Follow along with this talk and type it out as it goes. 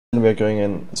And we're going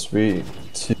in 3,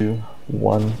 2,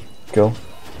 1, go.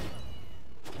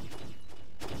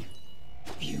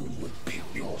 You would pit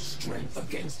your strength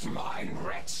against mine,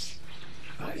 wretch.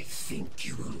 I think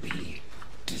you will be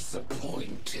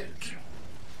disappointed.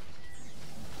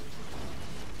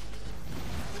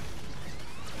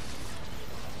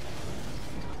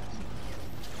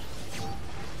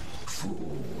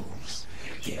 Fools,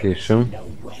 there is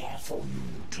nowhere for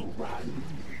you to run.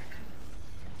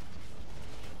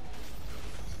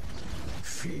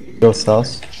 Go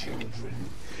south. Children,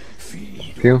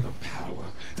 feed Pew. on the power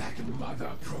that mother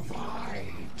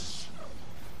provides.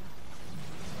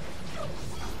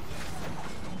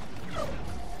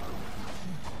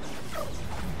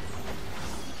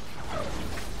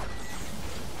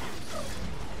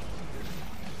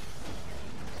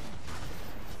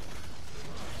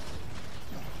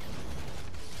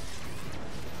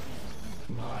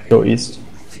 My Go east.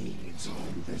 feeds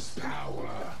on this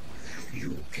power.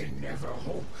 You can never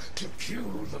hope to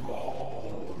kill them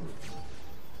all.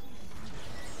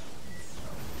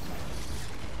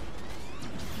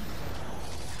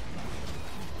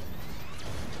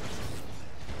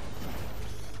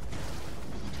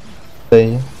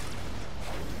 Stay.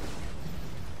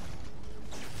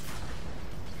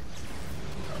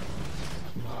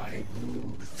 My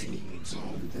brood feeds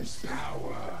on this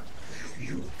power.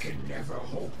 You can never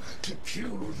hope to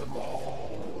kill them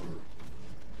all.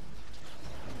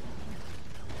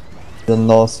 The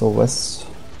north or west.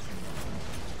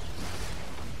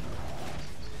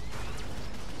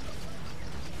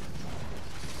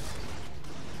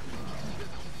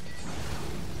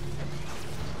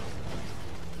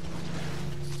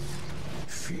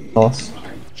 Feed North.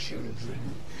 my children.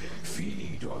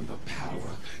 Feed on the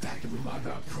power that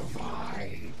mother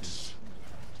provides.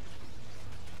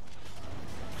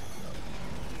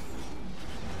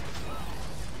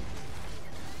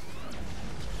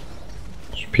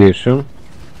 Spieszył.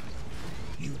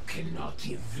 You cannot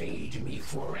evade me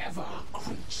forever,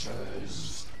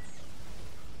 creatures.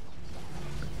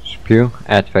 Spiel.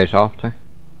 Dreadphage Ohmna.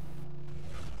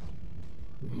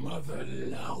 Mother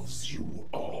loves you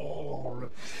all.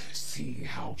 See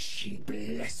how she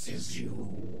blesses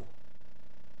you.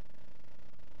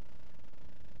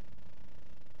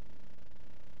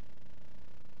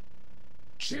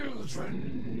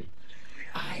 Children,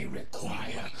 I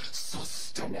require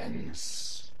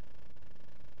sustenance.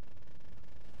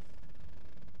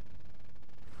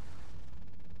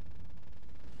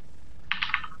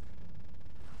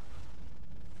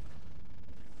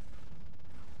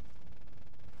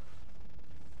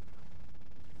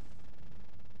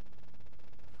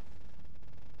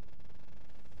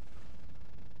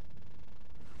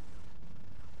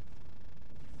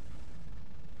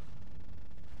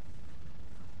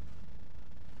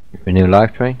 New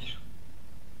life trains.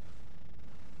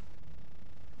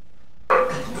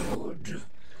 Good.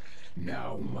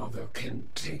 Now Mother can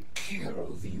take care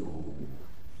of you.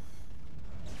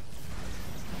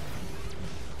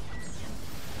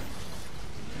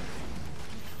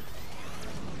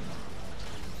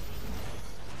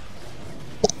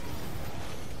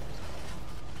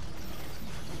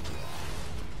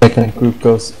 Second group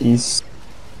goes east.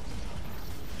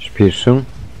 Spieszył.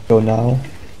 Go now.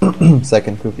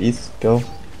 Second group east. Go.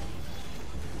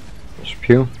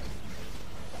 Spiel.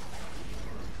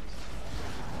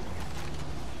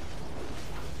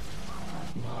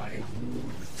 My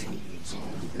brood feeds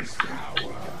on this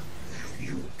power.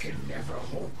 You can never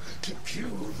hope to kill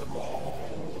them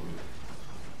all.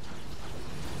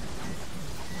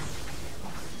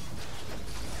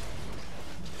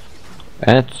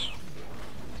 Ads.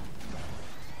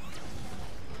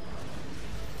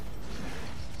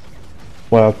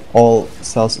 We're all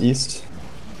southeast.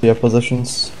 Clear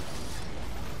positions.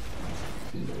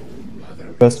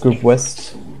 Mother First group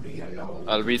west. truly alone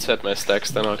I'll reset my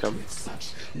stacks, then I'll come. with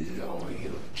such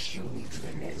loyal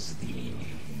children as these.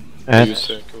 Use Ads.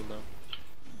 cooldown.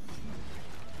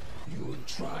 You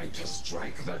try to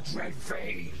strike the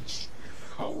Dreadphage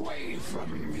away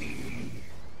from me.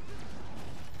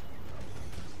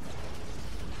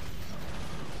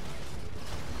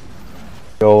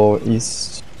 Go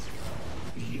east.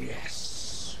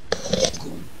 Yes.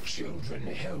 Good children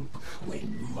help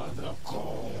when Mother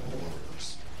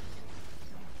calls.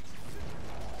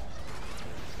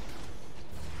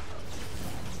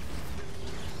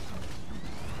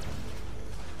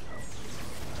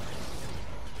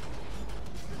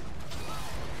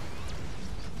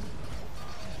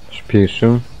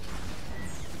 Spieszył.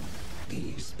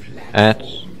 These Ads.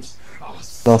 platforms are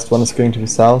Last one is going to be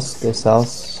south. Go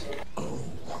south.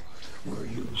 Were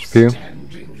you Spiel.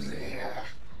 standing there?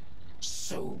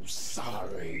 So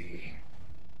sorry. glory.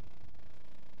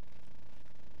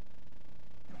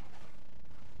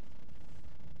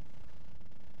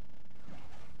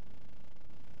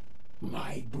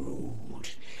 My brood,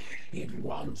 it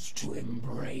wants to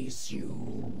embrace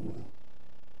you.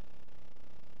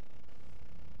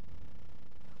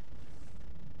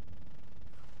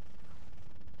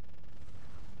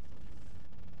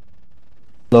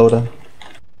 Loader.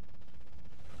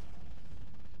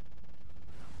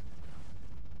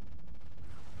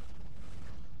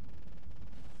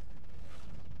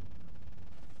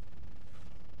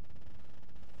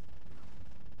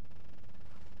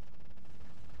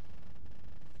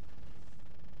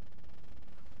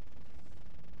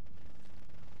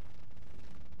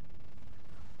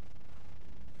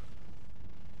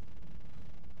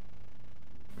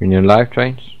 We need live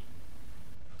trains.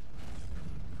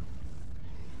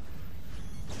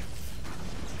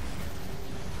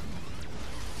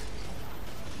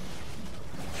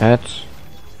 Heads.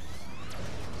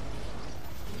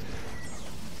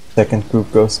 Second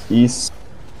group goes east.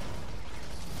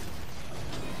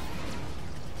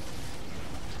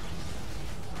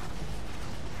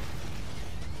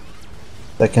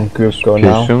 Second group go Spew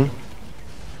now. soon.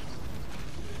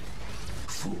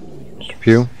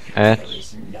 Spew. There Heads.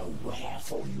 is nowhere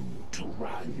for you to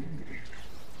run.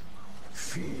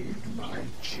 Feed my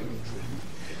children.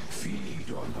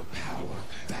 Feed on the power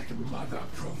that Mother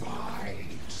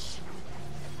provides.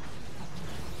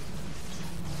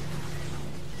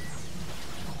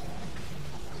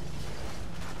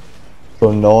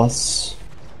 Go north.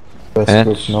 First Heads.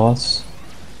 group north.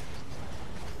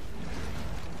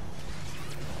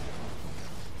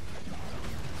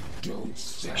 Don't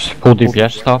stand Full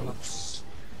DPS stop. close.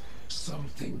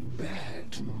 Something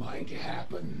bad might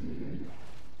happen.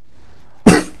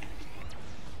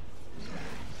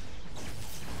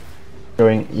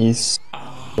 Going east.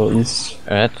 Go east.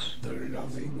 Heads. The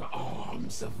loving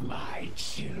arms of my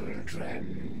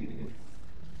children.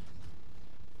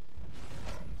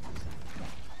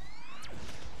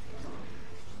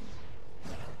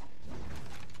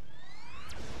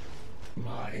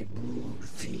 My brood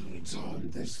feeds on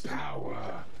this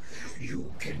power.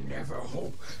 You can never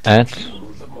hope to Heads. kill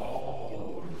them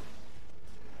all.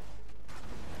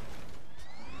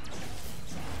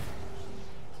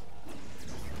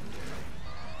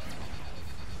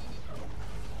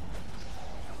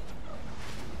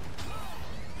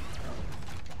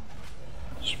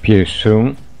 Spew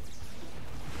soon.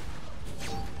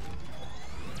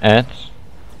 Heads.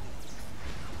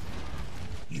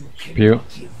 You Spew.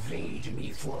 cannot evade me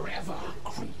forever,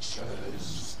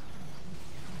 creatures.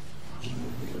 You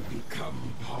will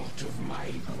become part of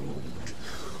my brood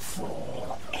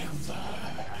forever.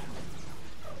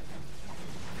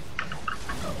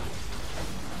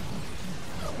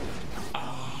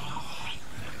 Ah,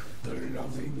 the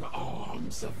loving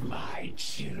arms of my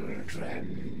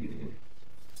children.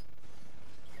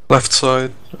 Left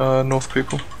side, north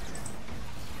people.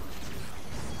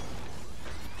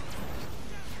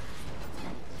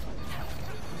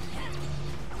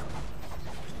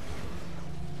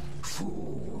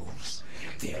 Fools,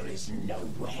 there is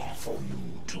nowhere for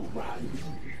you to run.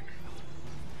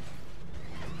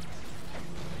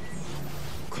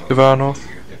 Devour north.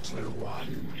 Little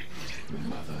one,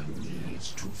 Mother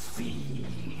needs to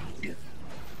feed.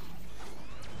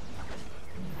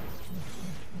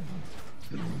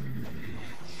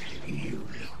 You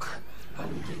look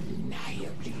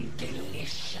undeniably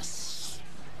delicious.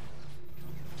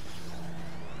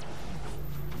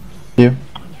 You.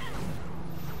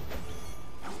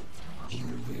 You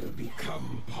will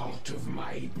become part of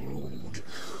my brood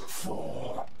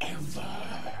forever.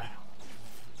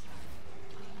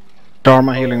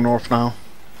 Dharma healing north now.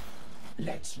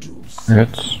 Let's do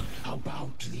Heads. something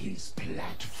about these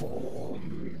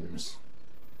platforms.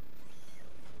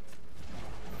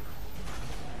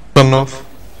 Sun north.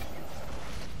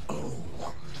 Oh,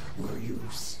 were you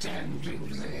standing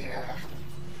there?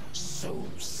 So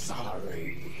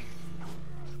sorry.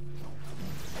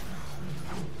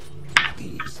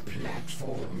 These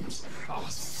platforms are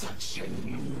such a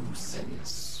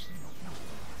nuisance.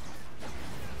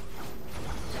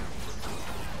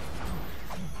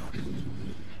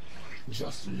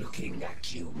 Just looking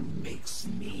at you makes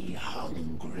me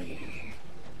hungry.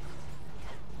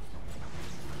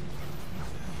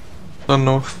 Sun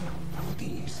north.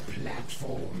 These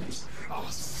platforms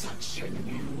are such a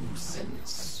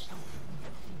nuisance.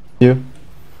 You.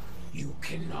 You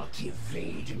cannot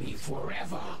evade me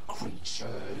forever,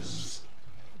 creatures.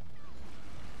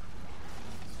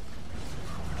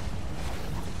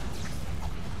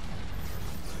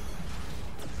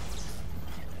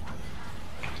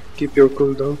 keep your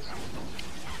cooldown.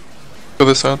 Go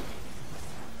this side.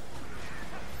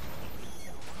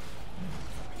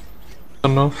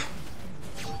 Turn off.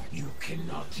 You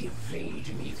cannot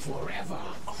evade me forever,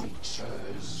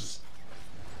 creatures.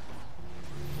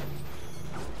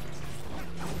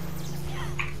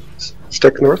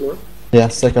 Stack north. Yeah,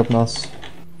 stack up mouse.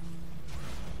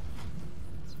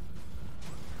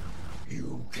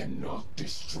 You cannot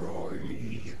destroy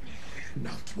me.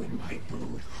 Not when my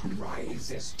brood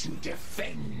rises to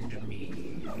defend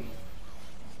me.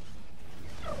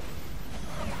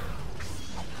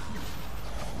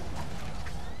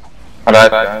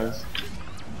 Alright, guys.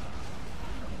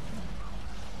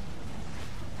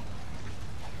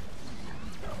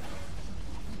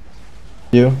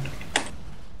 You.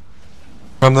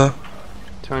 I'm there.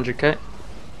 200k.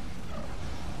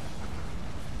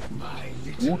 My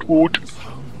little Wood.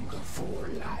 hunger for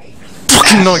life.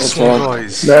 Fucking nice one,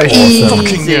 guys. Nice.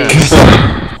 Fucking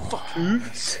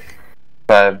yes.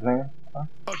 Badly.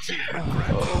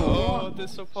 Oh, the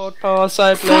support power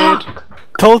side blade.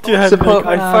 Told you, Henrik. Support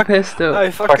I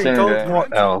pistol. Fucking told you.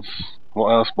 what else? What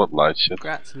else but light shit?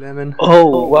 Congrats, Lemon.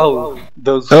 Oh wow.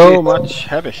 Those So much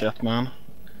heavy shit, man.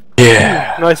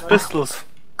 Yeah. Nice pistols.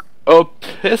 Oh,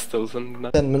 pistols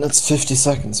and 10 minutes, 50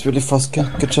 seconds. Really fast.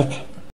 Good job.